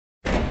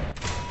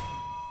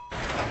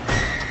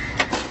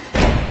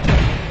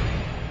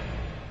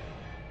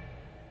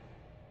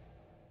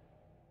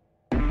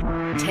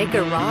Take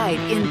a ride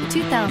in the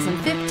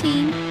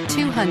 2015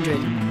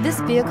 200. This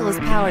vehicle is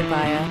powered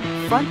by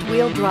a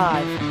front-wheel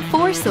drive,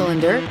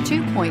 4-cylinder,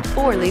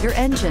 2.4-liter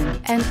engine,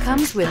 and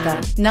comes with a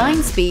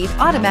 9-speed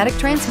automatic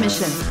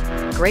transmission.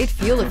 Great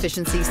fuel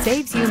efficiency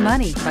saves you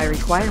money by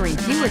requiring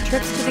fewer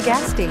trips to the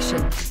gas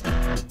station.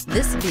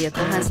 This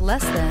vehicle has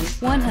less than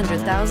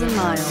 100,000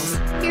 miles.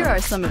 Here are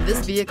some of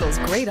this vehicle's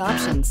great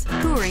options: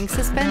 touring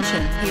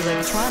suspension,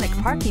 electronic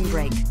parking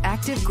brake,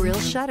 active grille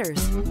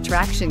shutters,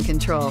 traction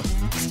control,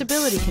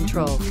 stability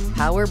control,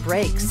 power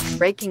brakes,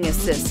 braking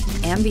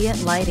assist,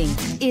 ambient lighting.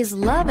 Is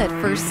love at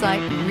first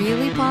sight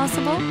really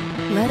possible?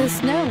 Let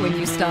us know when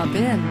you stop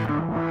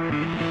in.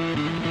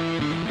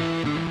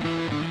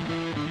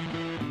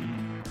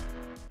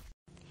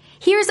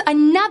 Here's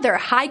another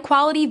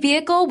high-quality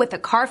vehicle with a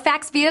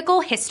CARFAX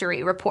Vehicle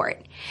History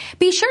Report.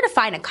 Be sure to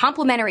find a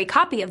complimentary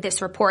copy of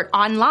this report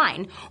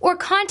online or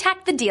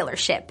contact the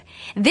dealership.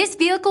 This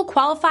vehicle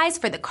qualifies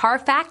for the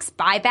CARFAX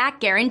Buyback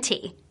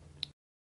Guarantee.